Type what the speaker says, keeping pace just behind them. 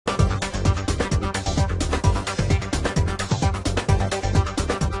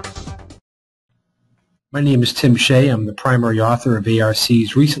My name is Tim Shea. I'm the primary author of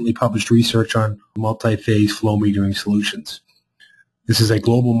ARC's recently published research on multi-phase flow metering solutions. This is a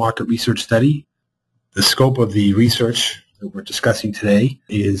global market research study. The scope of the research that we're discussing today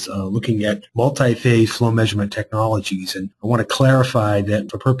is looking at multi-phase flow measurement technologies. And I want to clarify that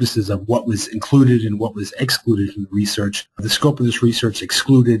for purposes of what was included and what was excluded from the research, the scope of this research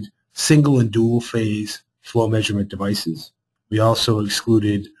excluded single and dual phase flow measurement devices. We also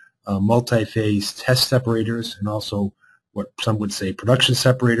excluded multi-phase test separators and also what some would say production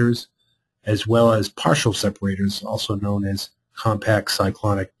separators, as well as partial separators, also known as compact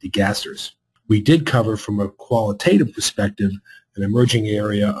cyclonic degassers. We did cover from a qualitative perspective an emerging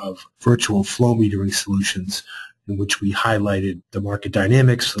area of virtual flow metering solutions in which we highlighted the market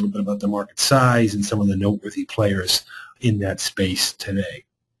dynamics, a little bit about the market size, and some of the noteworthy players in that space today.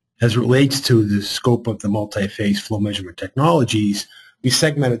 As it relates to the scope of the multi-phase flow measurement technologies, we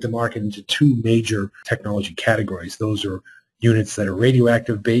segmented the market into two major technology categories. Those are units that are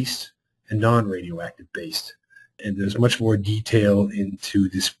radioactive based and non-radioactive based. And there's much more detail into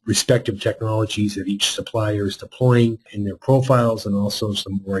this respective technologies that each supplier is deploying in their profiles, and also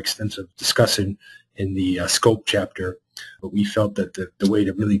some more extensive discussion in the scope chapter. But we felt that the way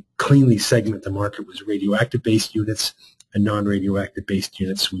to really cleanly segment the market was radioactive based units and non-radioactive based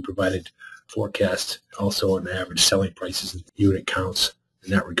units. We provided forecast also on average selling prices and unit counts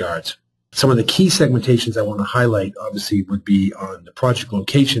in that regards. Some of the key segmentations I want to highlight obviously would be on the project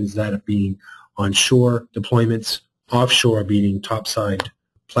locations, that being onshore deployments, offshore being topside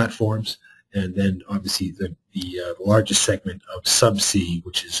platforms, and then obviously the largest segment of subsea,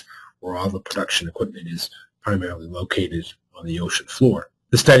 which is where all the production equipment is primarily located on the ocean floor.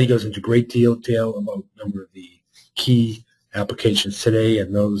 The study goes into great detail about a number of the key applications today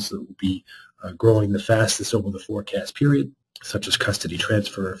and those that will be growing the fastest over the forecast period, such as custody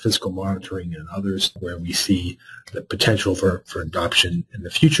transfer, physical monitoring, and others, where we see the potential for adoption in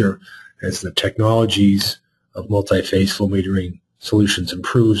the future as the technologies of multi-phase flow metering solutions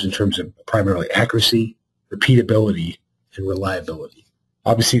improves in terms of primarily accuracy, repeatability, and reliability.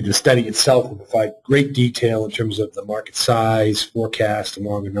 Obviously, the study itself will provide great detail in terms of the market size, forecast,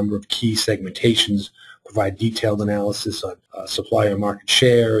 along a number of key segmentations, provide detailed analysis on supplier market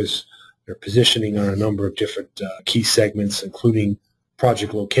shares, their positioning on a number of different key segments, including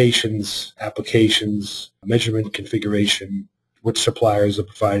project locations, applications, measurement configuration, which suppliers are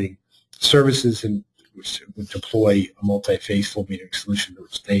providing services and which would deploy a multi-phase flow metering solution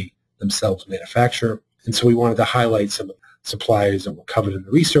which they themselves manufacture. And so we wanted to highlight some of the suppliers that were covered in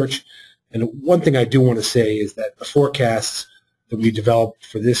the research. And one thing I do want to say is that the forecasts that we developed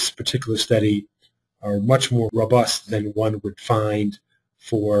for this particular study are much more robust than one would find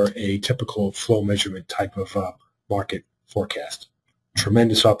for a typical flow measurement type of market forecast.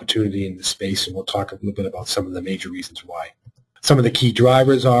 Tremendous opportunity in this space, and we'll talk a little bit about some of the major reasons why. Some of the key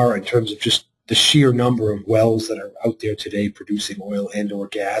drivers are in terms of just the sheer number of wells that are out there today producing oil and or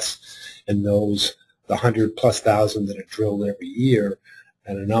gas, and those, the 100,000+ that are drilled every year,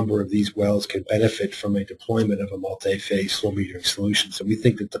 and a number of these wells can benefit from a deployment of a multi-phase flow metering solution. So we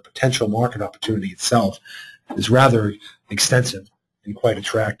think that the potential market opportunity itself is rather extensive and quite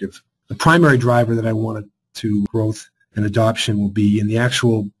attractive. The primary driver that I wanted to growth and adoption will be in the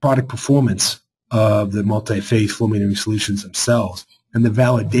actual product performance of the multi-phase flow metering solutions themselves and the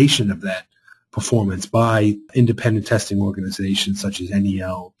validation of that performance by independent testing organizations such as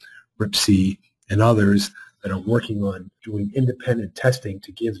NEL, RIPC, and others that are working on doing independent testing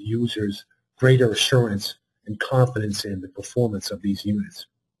to give users greater assurance and confidence in the performance of these units.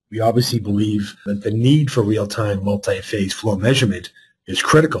 We obviously believe that the need for real-time multi-phase flow measurement is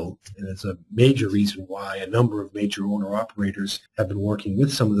critical, and it's a major reason why a number of major owner-operators have been working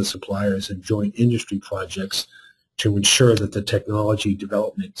with some of the suppliers in joint industry projects to ensure that the technology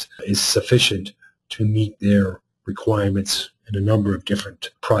development is sufficient to meet their requirements in a number of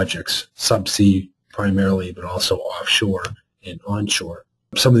different projects, subsea primarily, but also offshore and onshore.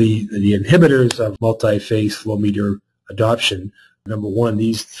 Some of the inhibitors of multi-phase flow meter adoption. Number one,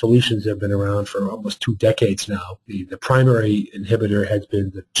 these solutions have been around for almost 2 decades now. The primary inhibitor has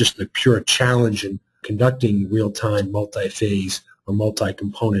been just the pure challenge in conducting real-time multi-phase or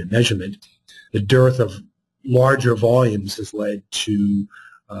multi-component measurement. The dearth of larger volumes has led to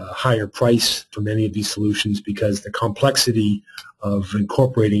higher price for many of these solutions because the complexity of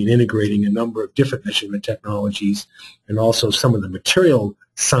incorporating and integrating a number of different measurement technologies, and also some of the material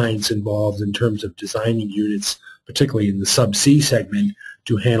science involved in terms of designing units, particularly in the subsea segment,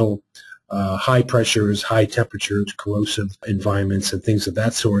 to handle high pressures, high temperatures, corrosive environments, and things of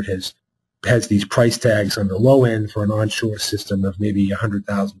that sort, has these price tags on the low end for an onshore system of maybe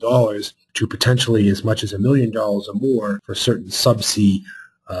 $100,000, to potentially as much as $1 million or more for certain subsea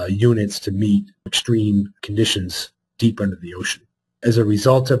units to meet extreme conditions deep under the ocean. As a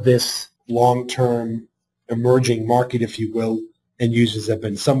result of this long-term emerging market, if you will, end users have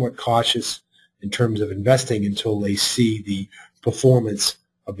been somewhat cautious in terms of investing until they see the performance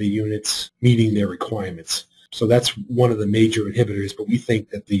of the units meeting their requirements. So that's one of the major inhibitors, but we think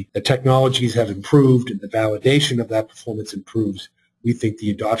that the technologies have improved and the validation of that performance improves. We think the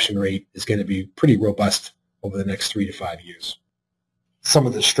adoption rate is going to be pretty robust over the next 3 to 5 years. Some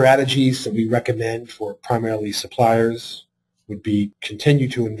of the strategies that we recommend for primarily suppliers would be continue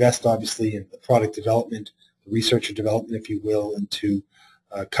to invest, obviously, in the product development, research and development, if you will, into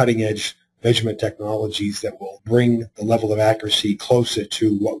cutting-edge measurement technologies that will bring the level of accuracy closer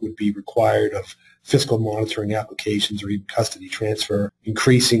to what would be required of fiscal monitoring applications or even custody transfer,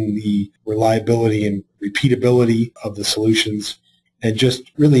 increasing the reliability and repeatability of the solutions, and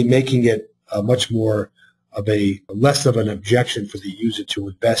just really making it much more of less of an objection for the user to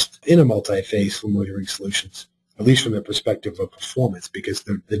invest in a multi-phase flow metering solutions, at least from the perspective of performance, because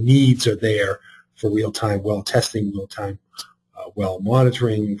the needs are there for real-time well testing, real-time well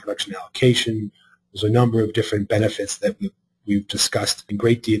monitoring, production allocation. There's a number of different benefits that we've discussed in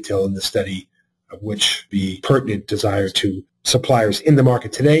great detail in the study, of which the pertinent desire to suppliers in the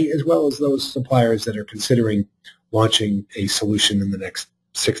market today, as well as those suppliers that are considering launching a solution in the next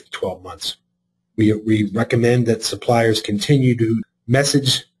 6 to 12 months. We recommend that suppliers continue to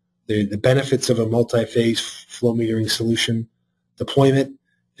message the benefits of a multi-phase flow metering solution deployment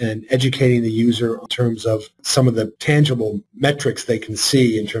and educating the user in terms of some of the tangible metrics they can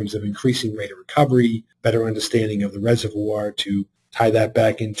see in terms of increasing rate of recovery, better understanding of the reservoir to tie that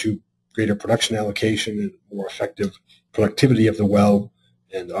back into greater production allocation and more effective productivity of the well.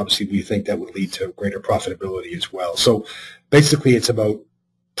 And obviously we think that would lead to greater profitability as well. So basically it's about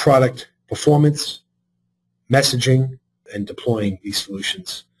product performance, messaging, and deploying these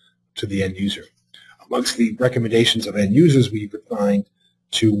solutions to the end user. Amongst the recommendations of end users, we've refined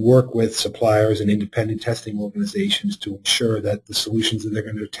to work with suppliers and independent testing organizations to ensure that the solutions that they're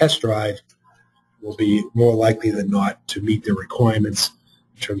going to test drive will be more likely than not to meet their requirements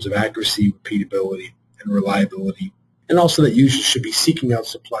in terms of accuracy, repeatability, and reliability. And also that users should be seeking out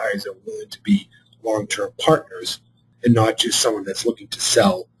suppliers that are willing to be long-term partners and not just someone that's looking to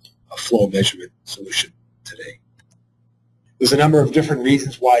sell a flow measurement solution today. There's a number of different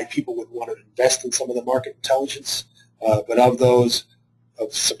reasons why people would want to invest in some of the market intelligence, but of those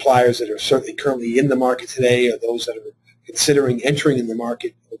of suppliers that are certainly currently in the market today or those that are considering entering in the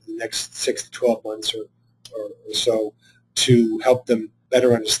market over the next 6 to 12 months or so to help them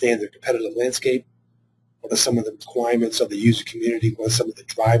better understand their competitive landscape, what are some of the requirements of the user community, what are some of the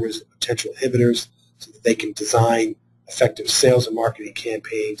drivers and potential inhibitors so that they can design effective sales and marketing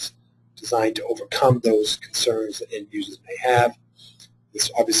campaigns designed to overcome those concerns that end users may have.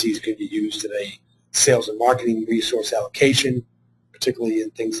 This obviously is going to be used in a sales and marketing resource allocation, particularly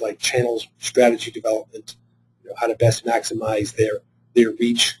in things like channels strategy development, how to best maximize their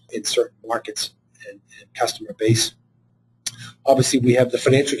reach in certain markets and customer base. Obviously, we have the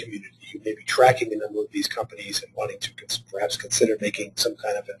financial community who may be tracking a number of these companies and wanting to perhaps consider making some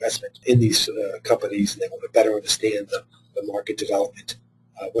kind of investment in these companies, and they want to better understand the market development.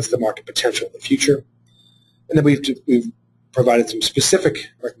 What's the market potential in the future? And then we've provided some specific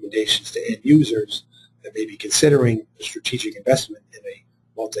recommendations to end users that may be considering a strategic investment in a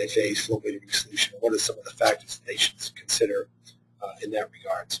multi-phase flow metering solution. What are some of the factors that they should consider in that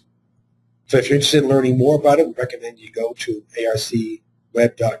regards? So if you're interested in learning more about it, we recommend you go to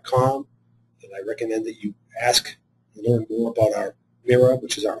arcweb.com, and I recommend that you ask and learn more about our Mira,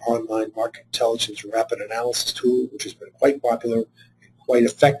 which is our online market intelligence rapid analysis tool, which has been quite popular and quite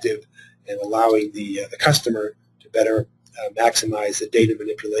effective in allowing the customer to better maximize the data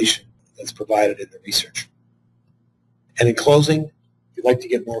manipulation that's provided in the research. And in closing, if you'd like to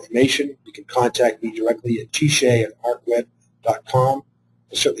get more information, you can contact me directly at tshea@arcweb.com.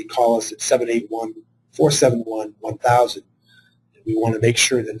 Or certainly call us at 781-471-1000. And we want to make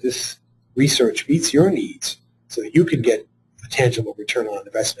sure that this research meets your needs so that you can get a tangible return on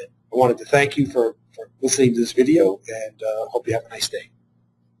investment. I wanted to thank you for listening to this video, and hope you have a nice day.